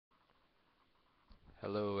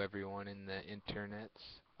Hello everyone in the internet.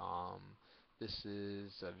 This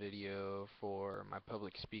is a video for my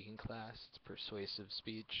public speaking class. It's persuasive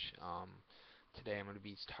speech. Today I'm going to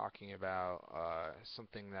be talking about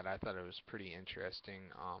something that I thought it was pretty interesting.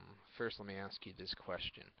 First let me ask you this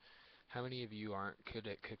question. How many of you aren't good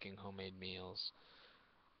at cooking homemade meals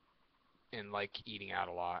and like eating out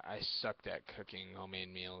a lot? I sucked at cooking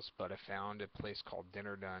homemade meals, but I found a place called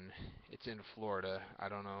Dinner Done. It's in Florida. I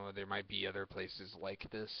don't know, there might be other places like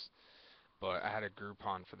this, but I had a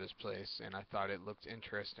Groupon for this place and I thought it looked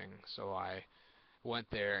interesting, so I went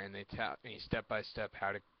there and they taught me step by step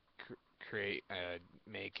how to cr create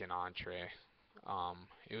make an entree.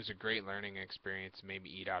 It was a great learning experience. It made me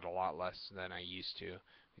eat out a lot less than I used to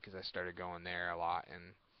because I started going there a lot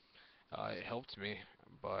and it helped me.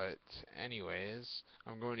 But anyways,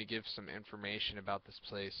 I'm going to give some information about this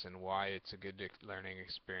place and why it's a good learning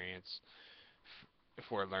experience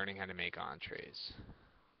for learning how to make entrees.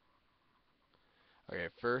 Okay,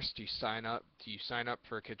 first you sign up. You sign up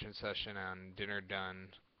for a kitchen session on Dinner Done,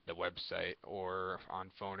 the website, or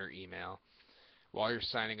on phone or email. While you're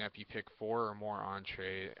signing up, you pick 4 or more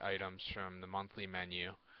entree items from the monthly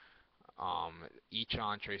menu. Each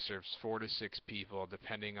entree serves 4 to 6 people,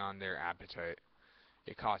 depending on their appetite.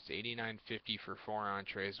 It costs $89.50 for 4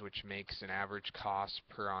 entrees, which makes an average cost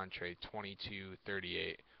per entree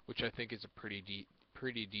 $22.38, which I think is a pretty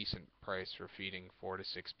decent price for feeding 4 to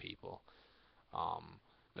 6 people. Um,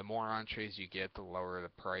 the more entrees you get, the lower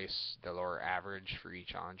the price, the lower average for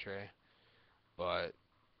each entree. But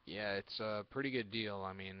yeah, it's a pretty good deal.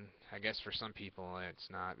 I mean, I guess for some people it's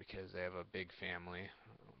not because they have a big family.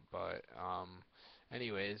 But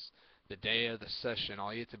anyways, the day of the session,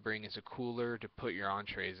 all you have to bring is a cooler to put your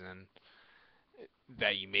entrees in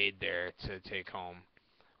that you made there to take home.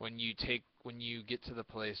 When you get to the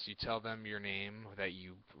place, you tell them your name that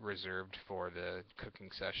you reserved for the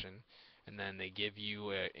cooking session, and then they give you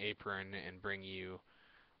an apron and bring you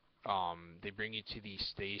to these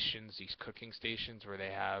stations, these cooking stations where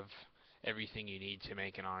they have everything you need to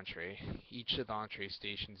make an entree. Each of the entree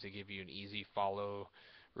stations, they give you an easy follow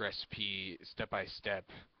recipe step by step,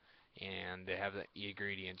 and they have the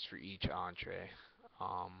ingredients for each entree.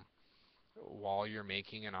 Um, while you're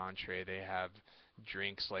making an entree, they have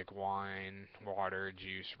drinks like wine, water,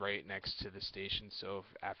 juice right next to the station. So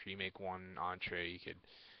if after you make one entree, you could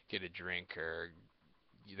get a drink, or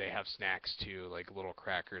they have snacks too, like little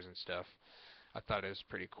crackers and stuff. I thought it was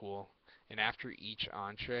pretty cool. And after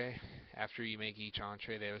you make each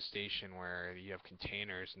entree, they have a station where you have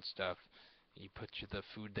containers and stuff. You put the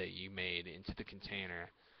food that you made into the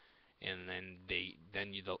container, and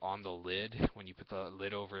on the lid, when you put the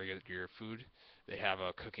lid over your food, they have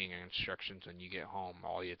cooking instructions when you get home.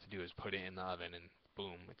 All you have to do is put it in the oven and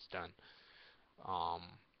boom, it's done. Um,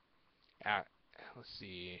 at, let's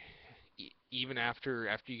see. Even after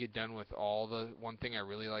you get done with all the one thing I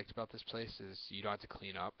really liked about this place is you don't have to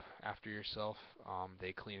clean up after yourself.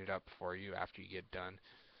 They clean it up for you after you get done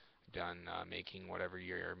making whatever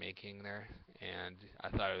you're making there. And I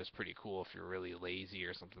thought it was pretty cool. If you're really lazy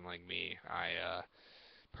or something like me, I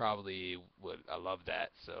probably would. I love that,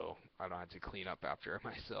 so I don't have to clean up after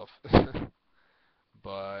myself.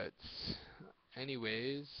 But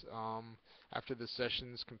anyways, after the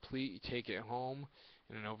session's complete, you take it home,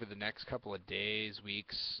 and then over the next couple of days,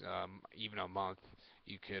 weeks, even a month,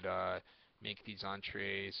 you could make these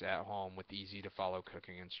entrees at home with easy to follow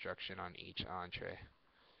cooking instruction on each entree.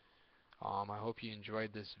 I hope you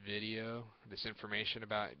enjoyed this video, this information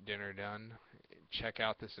about Dinner Done. Check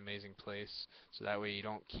out this amazing place so that way you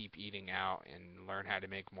don't keep eating out and learn how to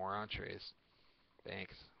make more entrees.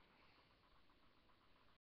 Thanks.